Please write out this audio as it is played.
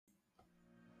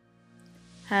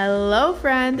Hello,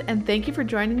 friend, and thank you for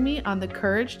joining me on the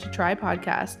Courage to Try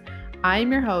podcast. I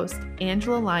am your host,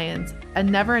 Angela Lyons, a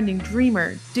never-ending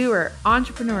dreamer, doer,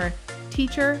 entrepreneur,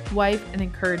 teacher, wife, and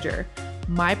encourager.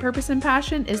 My purpose and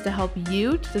passion is to help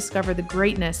you to discover the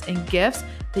greatness and gifts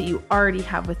that you already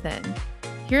have within.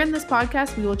 Here in this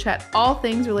podcast, we will chat all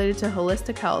things related to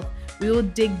holistic health. We will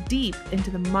dig deep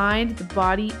into the mind, the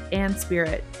body, and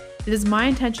spirit. It is my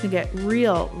intention to get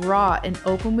real, raw, and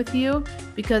open with you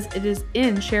because it is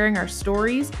in sharing our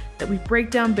stories that we break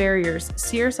down barriers,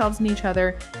 see ourselves in each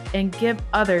other, and give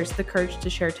others the courage to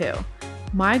share too.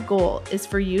 My goal is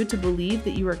for you to believe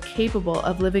that you are capable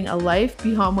of living a life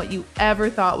beyond what you ever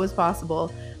thought was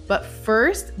possible, but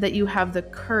first, that you have the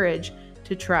courage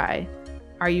to try.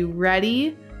 Are you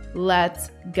ready?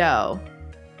 Let's go.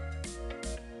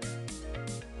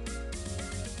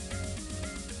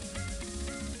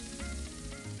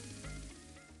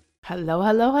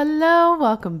 Hello.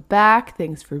 Welcome back.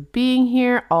 Thanks for being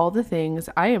here. All the things.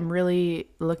 I am really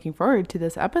looking forward to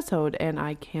this episode and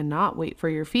I cannot wait for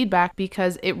your feedback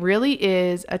because it really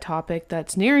is a topic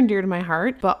that's near and dear to my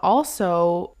heart, but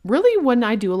also really when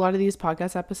I do a lot of these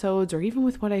podcast episodes or even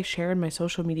with what I share in my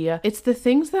social media, it's the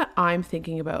things that I'm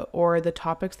thinking about or the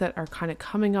topics that are kind of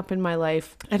coming up in my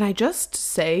life. And I just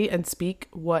say and speak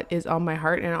what is on my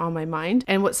heart and on my mind.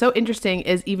 And what's so interesting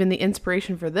is even the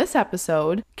inspiration for this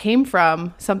episode came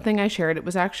from something I shared. It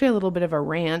was actually a little bit of a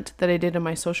rant that I did on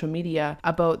my social media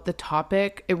about the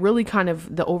topic. It really kind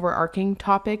of the overarching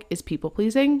topic is people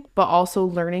pleasing, but also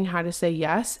learning how to say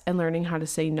yes and learning how to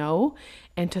say no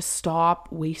and to stop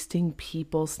wasting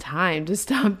people's time, to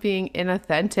stop being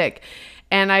inauthentic.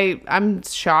 And I'm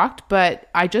shocked, but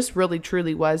I just really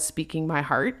truly was speaking my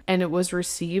heart and it was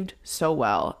received so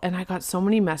well. And I got so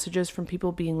many messages from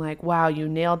people being like, wow, you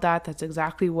nailed that. That's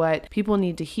exactly what people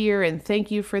need to hear. And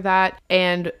thank you for that.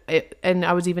 And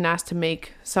I was even asked to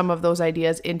make some of those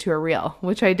ideas into a reel,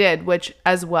 which I did, which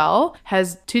as well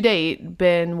has to date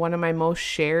been one of my most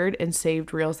shared and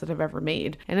saved reels that I've ever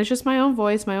made. And it's just my own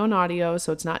voice, my own audio.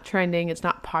 So it's not trending. It's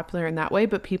not popular in that way,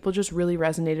 but people just really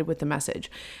resonated with the message.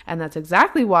 And that's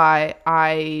exactly why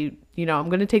I'm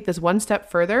going to take this one step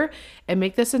further and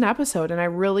make this an episode. And I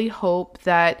really hope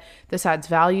that this adds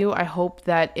value. I hope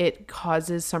that it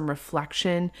causes some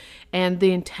reflection. And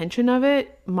the intention of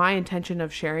it, my intention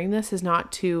of sharing this is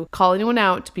not to call anyone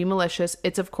out, to be malicious.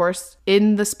 It's of course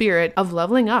in the spirit of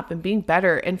leveling up and being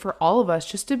better. And for all of us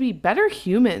just to be better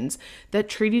humans that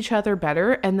treat each other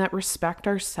better and that respect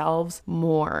ourselves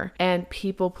more. And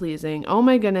people pleasing. Oh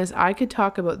my goodness, I could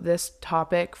talk about this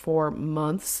topic for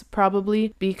months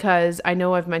probably because I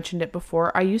know I've mentioned it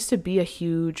before. I used to be a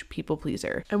huge people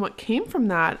pleaser. And what came from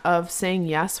that of saying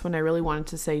yes when I really wanted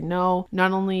to say no,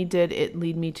 not only did it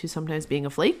lead me to sometimes being a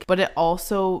flake, but it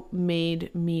also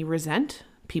made me resent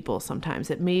people sometimes.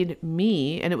 It made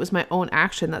me, and it was my own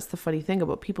action. That's the funny thing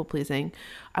about people pleasing.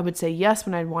 I would say yes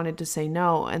when I wanted to say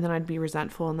no, and then I'd be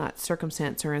resentful in that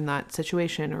circumstance or in that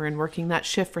situation or in working that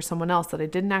shift for someone else that I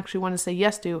didn't actually want to say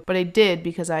yes to, but I did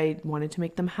because I wanted to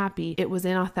make them happy. It was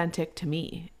inauthentic to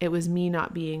me. It was me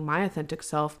not being my authentic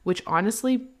self, which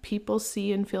honestly, people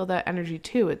see and feel that energy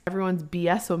too. Everyone's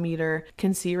BS-o-meter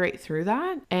can see right through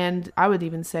that. And I would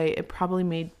even say it probably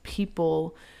made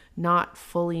people not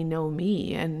fully know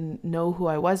me and know who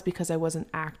I was because I wasn't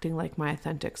acting like my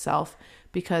authentic self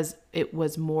because it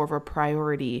was more of a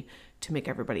priority to make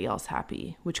everybody else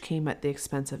happy, which came at the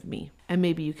expense of me. And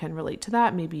maybe you can relate to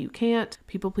that. Maybe you can't.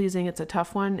 People pleasing, it's a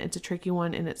tough one. It's a tricky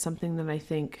one. And it's something that I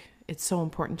think it's so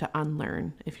important to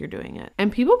unlearn if you're doing it.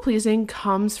 And people pleasing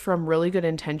comes from really good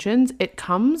intentions. It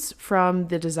comes from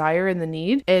the desire and the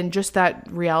need and just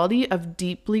that reality of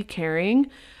deeply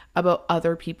caring about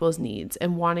other people's needs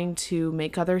and wanting to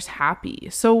make others happy.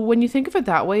 So when you think of it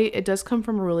that way, it does come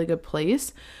from a really good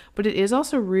place, but it is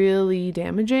also really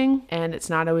damaging and it's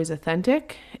not always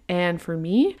authentic. And for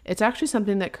me, it's actually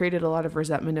something that created a lot of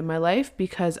resentment in my life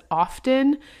because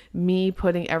often me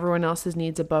putting everyone else's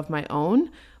needs above my own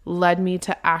led me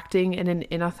to acting in an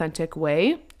inauthentic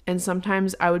way. And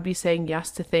sometimes I would be saying yes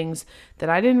to things that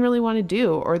I didn't really want to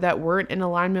do or that weren't in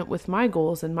alignment with my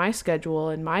goals and my schedule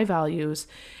and my values.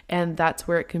 And that's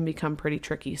where it can become pretty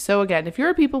tricky. So again, if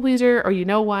you're a people pleaser or you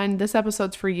know one, this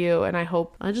episode's for you. And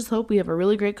I just hope we have a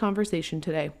really great conversation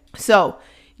today. So,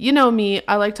 you know me,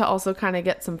 I like to also kind of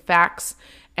get some facts.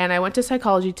 And I went to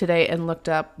Psychology Today and looked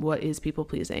up what is people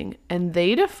pleasing. And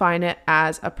they define it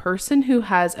as a person who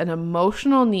has an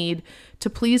emotional need to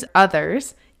please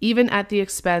others, even at the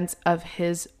expense of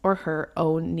his or her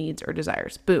own needs or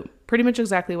desires. Boom. Pretty much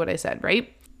exactly what I said,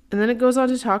 right? And then it goes on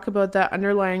to talk about that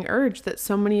underlying urge that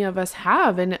so many of us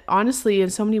have. And honestly, in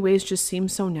so many ways, just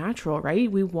seems so natural,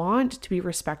 right? We want to be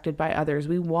respected by others.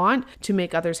 We want to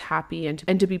make others happy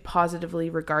and to be positively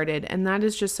regarded. And that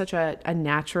is just such a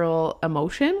natural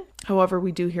emotion. However,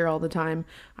 we do hear all the time,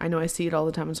 I know I see it all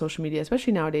the time on social media,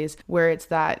 especially nowadays, where it's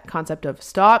that concept of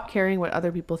stop caring what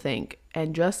other people think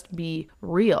and just be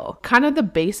real. Kind of the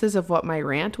basis of what my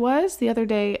rant was the other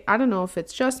day. I don't know if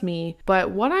it's just me,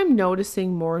 but what I'm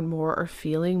noticing more and more or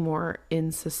feeling more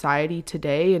in society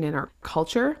today and in our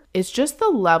culture is just the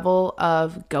level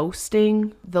of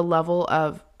ghosting, the level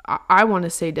of I want to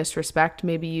say disrespect.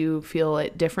 Maybe you feel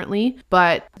it differently,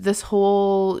 but this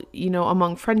whole,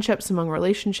 among friendships, among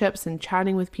relationships and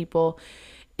chatting with people,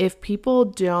 if people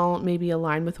don't maybe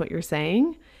align with what you're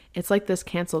saying, it's like this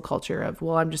cancel culture of,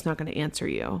 well, I'm just not going to answer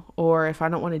you. Or if I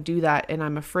don't want to do that and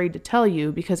I'm afraid to tell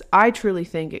you, because I truly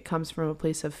think it comes from a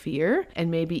place of fear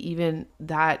and maybe even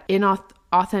that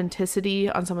authenticity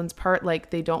on someone's part, like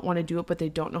they don't want to do it, but they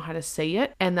don't know how to say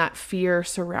it. And that fear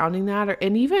surrounding that,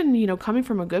 and even, coming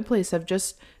from a good place of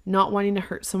just not wanting to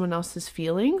hurt someone else's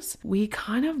feelings, we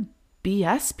kind of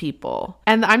BS people.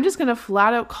 And I'm just going to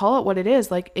flat out call it what it is.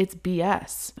 Like, it's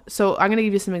BS. So I'm going to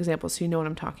give you some examples so you know what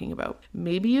I'm talking about.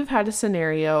 Maybe you've had a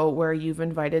scenario where you've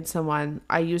invited someone.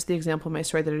 I used the example in my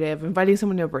story the other day of inviting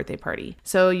someone to a birthday party.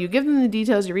 So you give them the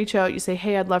details, you reach out, you say,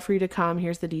 hey, I'd love for you to come.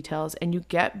 Here's the details. And you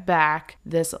get back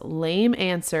this lame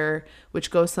answer,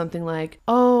 which goes something like,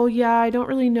 oh yeah, I don't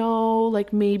really know.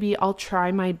 Like, maybe I'll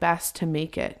try my best to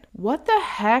make it. What the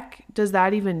heck does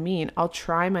that even mean? I'll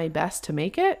try my best to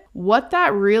make it? What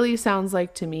that really sounds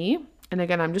like to me, and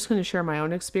again, I'm just going to share my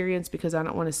own experience because I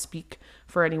don't want to speak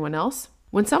for anyone else.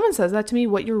 When someone says that to me,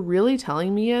 what you're really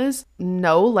telling me is,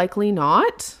 no, likely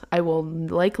not. I will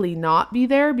likely not be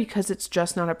there because it's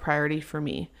just not a priority for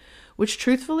me. Which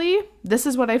truthfully, this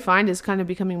is what I find is kind of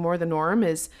becoming more the norm,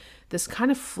 is this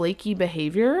kind of flaky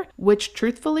behavior, which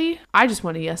truthfully, I just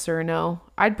want a yes or a no.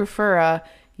 I'd prefer a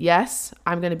yes,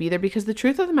 I'm going to be there, because the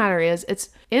truth of the matter is it's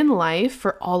in life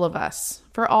for all of us.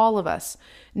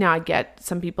 Now, I get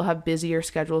some people have busier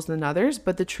schedules than others,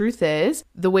 but the truth is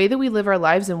the way that we live our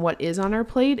lives and what is on our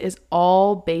plate is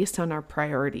all based on our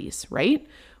priorities, right?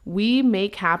 We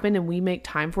make happen and we make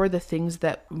time for the things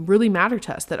that really matter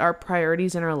to us, that are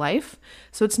priorities in our life.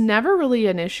 So it's never really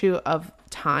an issue of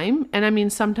time. And I mean,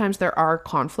 sometimes there are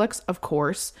conflicts, of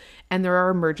course, and there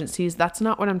are emergencies. That's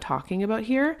not what I'm talking about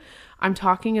here. I'm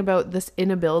talking about this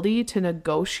inability to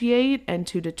negotiate and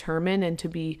to determine and to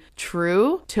be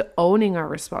true to owning our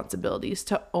responsibilities,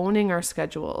 to owning our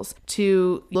schedules,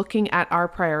 to looking at our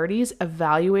priorities,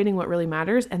 evaluating what really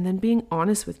matters, and then being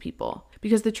honest with people.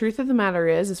 Because the truth of the matter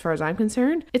is, as far as I'm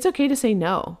concerned, it's okay to say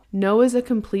no. No is a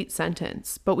complete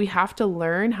sentence, but we have to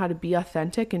learn how to be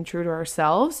authentic and true to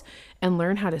ourselves and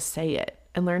learn how to say it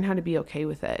and learn how to be okay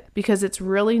with it. Because it's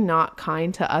really not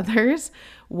kind to others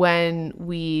when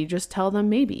we just tell them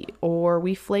maybe, or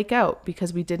we flake out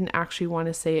because we didn't actually want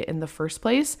to say it in the first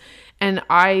place. And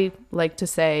I like to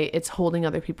say it's holding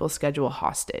other people's schedule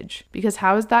hostage, because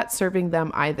how is that serving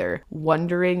them either?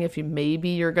 Wondering if maybe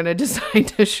you're going to decide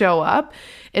to show up.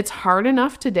 It's hard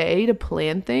enough today to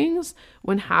plan things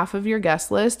when half of your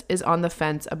guest list is on the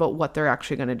fence about what they're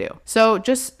actually going to do. So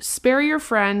just spare your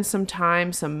friends some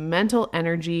time, some mental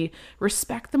energy,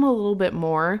 respect them a little bit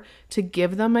more to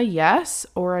give them a yes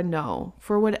or a no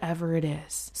for whatever it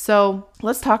is. So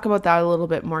let's talk about that a little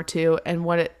bit more too, and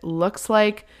what it looks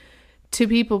like to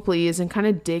people please, and kind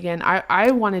of dig in.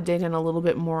 I want to dig in a little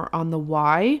bit more on the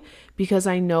why, because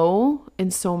I know in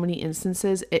so many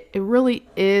instances it really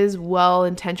is well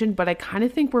intentioned, but I kind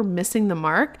of think we're missing the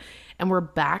mark. And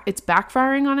it's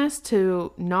backfiring on us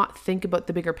to not think about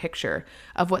the bigger picture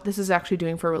of what this is actually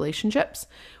doing for relationships,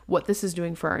 what this is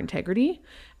doing for our integrity,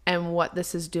 and what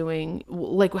this is doing,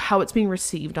 like how it's being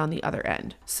received on the other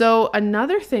end. So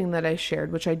another thing that I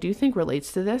shared, which I do think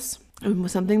relates to this, and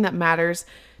something that matters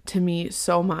to me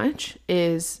so much,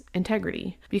 is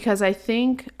integrity. Because I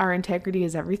think our integrity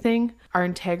is everything. Our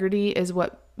integrity is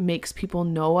what makes people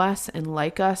know us and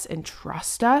like us and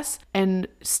trust us and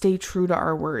stay true to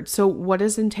our word. So what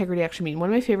does integrity actually mean? One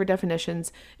of my favorite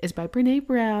definitions is by Brene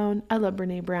Brown. I love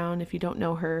Brene Brown. If you don't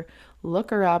know her, look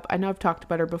her up. I know I've talked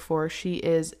about her before. She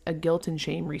is a guilt and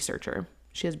shame researcher.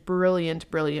 She has brilliant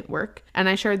work. And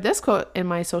I shared this quote in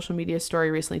my social media story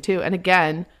recently too. And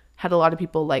again, had a lot of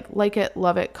people like it,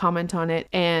 love it, comment on it,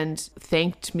 and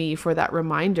thanked me for that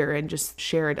reminder and just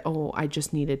shared, oh, I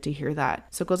just needed to hear that.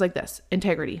 So it goes like this: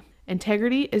 integrity.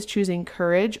 Integrity is choosing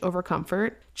courage over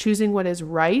comfort, choosing what is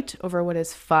right over what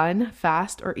is fun,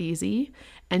 fast, or easy,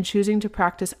 and choosing to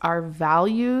practice our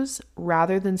values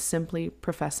rather than simply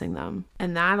professing them.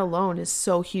 And that alone is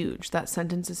so huge. That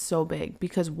sentence is so big,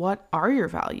 because what are your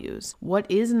values? What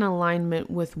is in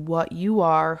alignment with what you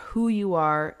are, who you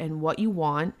are, and what you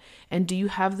want? And do you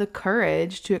have the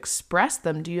courage to express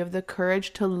them? Do you have the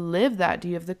courage to live that? Do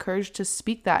you have the courage to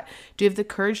speak that? Do you have the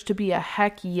courage to be a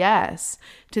heck yes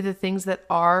to the things that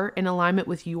are in alignment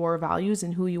with your values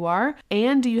and who you are?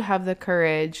 And do you have the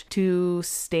courage to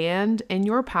stand in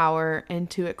your power and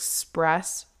to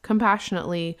express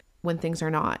compassionately when things are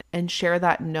not, and share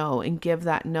that no and give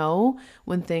that no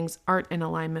when things aren't in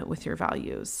alignment with your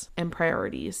values and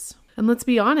priorities? And let's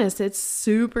be honest, it's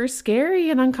super scary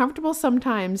and uncomfortable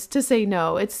sometimes to say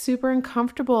no. It's super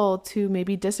uncomfortable to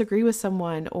maybe disagree with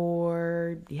someone,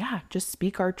 or just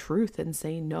speak our truth and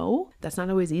say no. That's not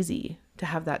always easy to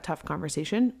have that tough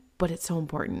conversation, but it's so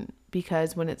important,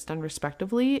 because when it's done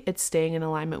respectively, it's staying in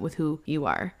alignment with who you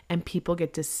are, and people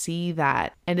get to see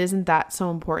that. And isn't that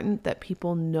so important, that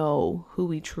people know who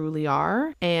we truly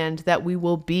are, and that we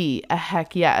will be a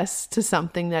heck yes to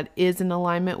something that is in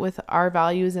alignment with our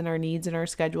values and our needs and our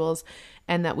schedules,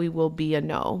 and that we will be a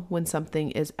no when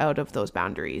something is out of those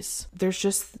boundaries. There's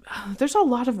a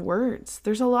lot of words.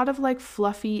 There's a lot of like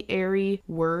fluffy, airy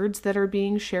words that are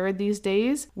being shared these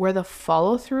days, where the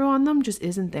follow through on them just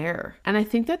isn't there. And I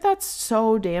think that that's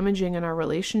so damaging in our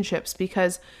relationships,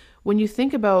 because when you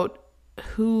think about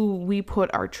who we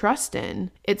put our trust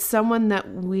in, it's someone that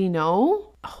we know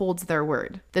holds their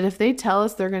word. That if they tell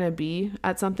us they're going to be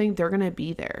at something, they're going to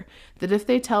be there. That if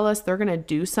they tell us they're going to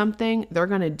do something, they're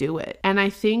going to do it. And I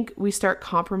think we start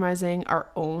compromising our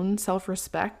own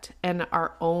self-respect and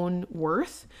our own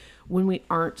worth when we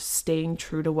aren't staying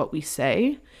true to what we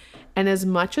say. And as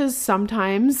much as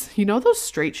sometimes, those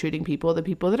straight shooting people, the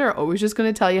people that are always just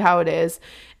going to tell you how it is,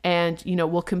 and,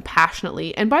 will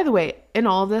compassionately, and by the way, in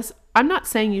all of this, I'm not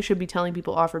saying you should be telling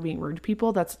people off for being rude to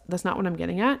people. That's not what I'm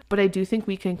getting at. But I do think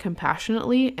we can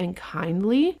compassionately and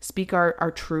kindly speak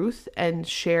our truth and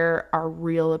share our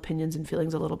real opinions and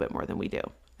feelings a little bit more than we do.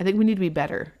 I think we need to be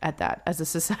better at that as a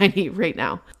society right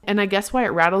now. And I guess why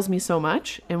it rattles me so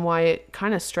much and why it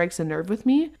kind of strikes a nerve with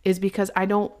me is because I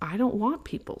don't want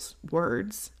people's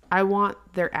words. I want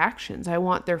their actions. I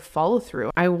want their follow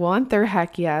through. I want their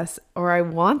heck yes, or I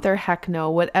want their heck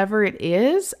no, whatever it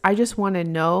is. I just want to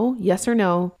know, yes or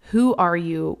no, who are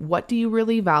you? What do you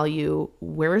really value?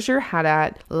 Where's your head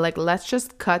at? Like, let's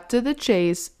just cut to the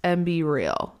chase and be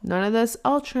real. None of this,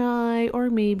 I'll try, or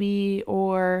maybe,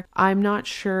 or I'm not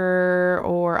sure,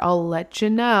 or I'll let you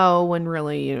know, when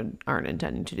really you aren't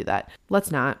intending to do that.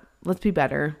 Let's not. Let's be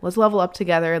better. Let's level up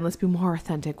together, and let's be more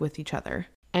authentic with each other.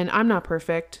 And I'm not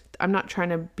perfect. I'm not trying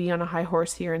to be on a high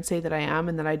horse here and say that I am,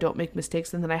 and that I don't make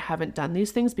mistakes, and that I haven't done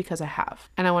these things, because I have.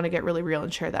 And I want to get really real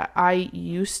and share that. I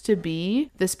used to be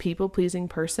this people-pleasing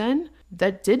person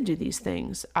that did do these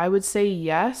things. I would say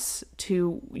yes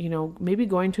to, maybe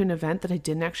going to an event that I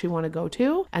didn't actually want to go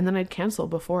to, and then I'd cancel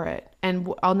before it.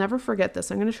 And I'll never forget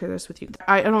this. I'm going to share this with you.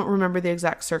 I don't remember the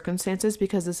exact circumstances,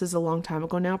 because this is a long time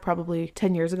ago now, probably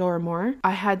 10 years ago or more.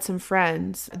 I had some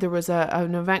friends. There was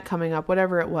an event coming up,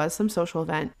 whatever it was, some social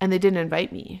event, and they didn't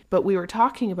invite me. But we were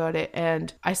talking about it,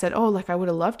 and I said, I would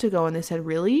have loved to go. And they said,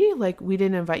 really? We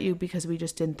didn't invite you because we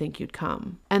just didn't think you'd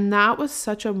come. And that was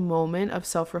such a moment of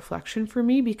self-reflection for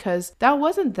me, because that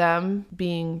wasn't them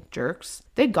being jerks.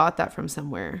 They got that from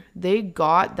somewhere. They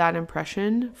got that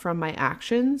impression from my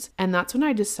actions. And that's when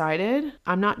I decided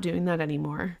I'm not doing that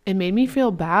anymore. It made me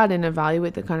feel bad and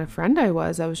evaluate the kind of friend I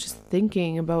was. I was just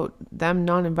thinking about them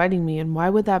not inviting me, and why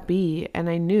would that be? And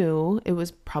I knew it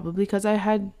was probably because I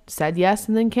had said yes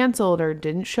and then canceled, or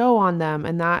didn't show on them.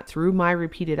 And that, through my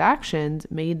repeated actions,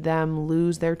 made them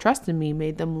lose their trust in me,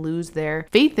 made them lose their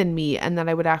faith in me, and that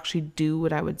I would actually do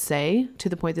what I would say, to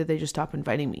the point that they just stopped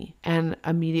inviting me. And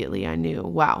immediately I knew,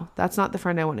 wow, that's not the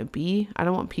friend I want to be. I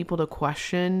don't want people to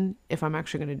question if I'm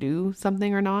actually going to do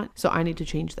something or not. So I need to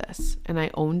change this. And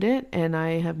I owned it, and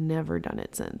I have never done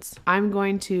it since. I'm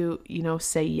going to,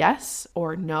 say yes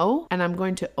or no, and I'm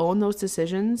going to own those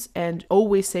decisions and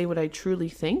always say what I truly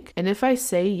think. And if I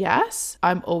say yes,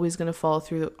 I'm always going to follow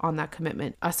through on that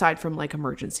commitment, aside from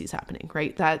emergencies happening,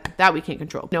 right? That we can't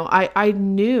control. No, I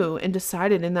knew and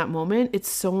decided in that moment, it's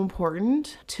so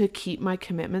important to keep my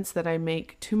commitments that I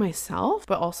make to myself,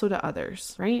 but also to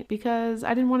others, right? Because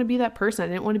I didn't want to be that person. I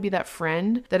didn't want to be that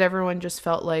friend that everyone just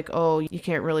felt like, oh, you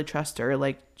can't really trust her.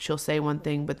 She'll say one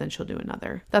thing, but then she'll do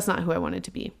another. That's not who I wanted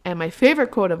to be. And my favorite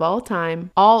quote of all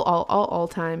time, all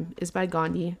time, is by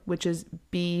Gandhi, which is,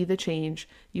 be the change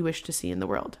you wish to see in the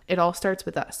world. It all starts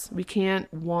with us. We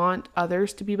can't want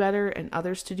others to be better and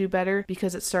others to do better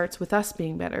because it starts with us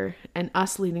being better and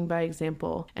us leading by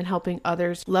example and helping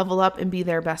others level up and be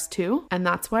their best too. And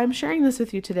that's why I'm sharing this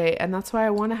with you today. And that's why I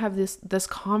want to have this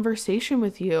conversation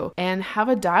with you and have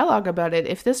a dialogue about it.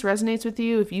 If this resonates with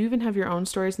you, if you even have your own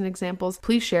stories and examples,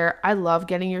 please share. I love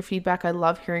getting your feedback. I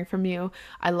love hearing from you.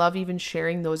 I love even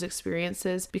sharing those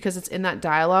experiences because it's in that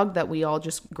dialogue that we all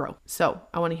just grow. So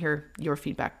I want to hear your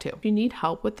feedback too. If you need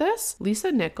help with this,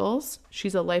 Lisa Nichols,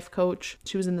 she's a life coach.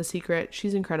 She was in The Secret.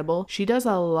 She's incredible. She does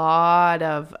a lot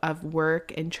of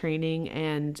work and training,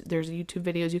 and there's YouTube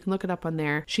videos. You can look it up on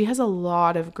there. She has a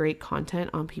lot of great content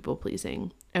on people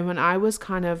pleasing. And when I was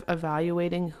kind of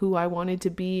evaluating who I wanted to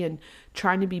be and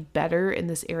trying to be better in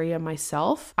this area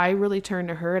myself, I really turned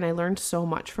to her and I learned so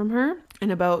much from her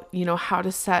and about, how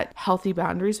to set healthy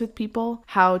boundaries with people,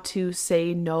 how to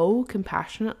say no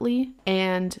compassionately,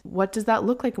 and what does that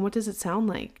look like and what does it sound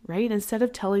like, right? Instead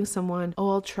of telling someone, oh,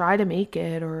 I'll try to make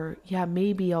it, or yeah,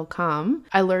 maybe I'll come,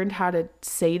 I learned how to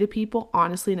say to people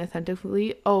honestly and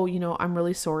authentically, oh, I'm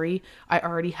really sorry, I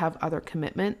already have other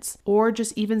commitments, or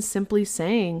just even simply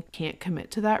saying, can't commit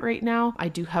to that right now. I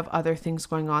do have other things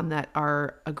going on that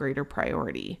are a greater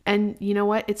priority. And you know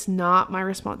what? It's not my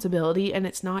responsibility, and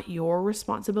it's not your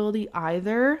responsibility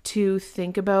either to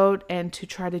think about and to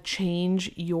try to change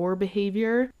your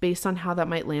behavior based on how that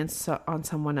might land on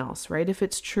someone else, right? If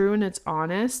it's true and it's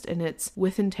honest and it's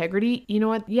with integrity, you know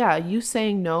what? Yeah, you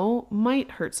saying no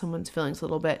might hurt someone's feelings a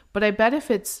little bit, but I bet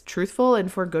if it's truthful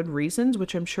and for good reasons,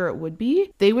 which I'm sure it would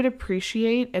be, they would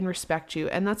appreciate and respect you.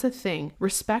 And that's a thing.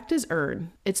 Respect is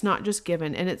earned. It's not just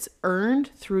given, and it's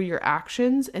earned through your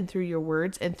actions and through your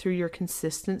words and through your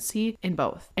consistency in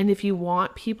both. And if you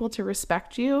want people to respect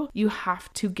you, you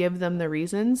have to give them the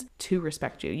reasons to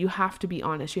respect you. You have to be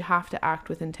honest. You have to act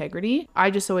with integrity.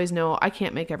 I just always know I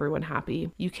can't make everyone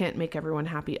happy. You can't make everyone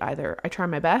happy either. I try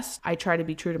my best. I try to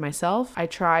be true to myself. I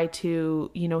try to,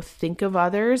 think of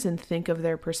others and think of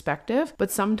their perspective.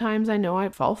 But sometimes I know I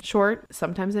fall short.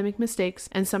 Sometimes I make mistakes.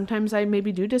 And sometimes I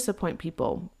maybe do disappoint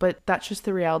people. But that's just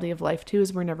the reality of life too,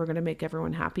 is we're never going to make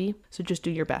everyone happy. So just do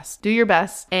your best. Do your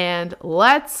best. And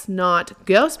let's not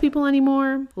ghost people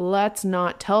anymore. Let's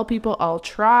not tell people I'll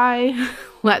try.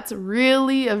 Let's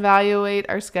really evaluate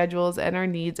our schedules and our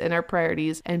needs and our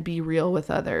priorities and be real with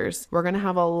others. We're going to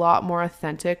have a lot more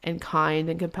authentic and kind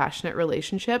and compassionate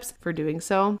relationships for doing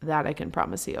so. That I can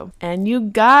promise you. And you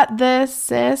got this,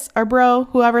 sis or bro,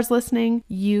 whoever's listening.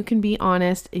 You can be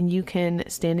honest and you can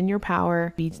stand in your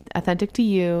power, be authentic to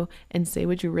you, and say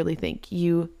what you really think.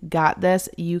 You got this.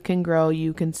 You can grow.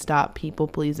 You can stop people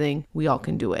pleasing. We all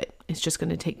can do it. It's just going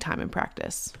to take time and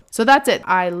practice. So that's it.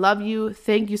 I love you.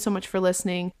 Thank you so much for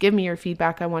listening. Give me your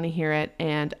feedback. I want to hear it.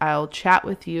 And I'll chat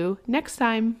with you next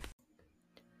time.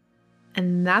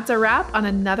 And that's a wrap on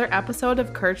another episode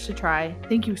of Courage to Try.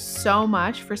 Thank you so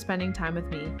much for spending time with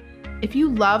me. If you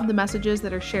love the messages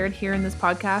that are shared here in this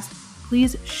podcast,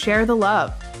 please share the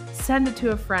love. Send it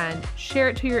to a friend. Share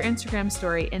it to your Instagram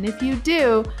story. And if you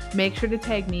do, make sure to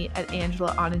tag me at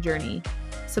Angela on a Journey.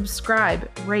 Subscribe,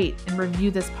 rate, and review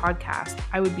this podcast.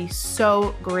 I would be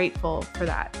so grateful for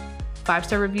that.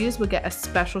 5-star reviews will get a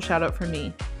special shout out from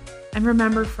me. And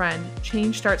remember, friend,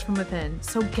 change starts from within.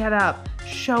 So get up,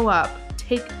 show up,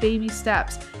 take baby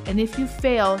steps. And if you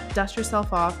fail, dust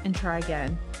yourself off and try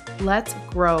again. Let's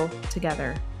grow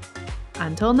together.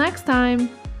 Until next time.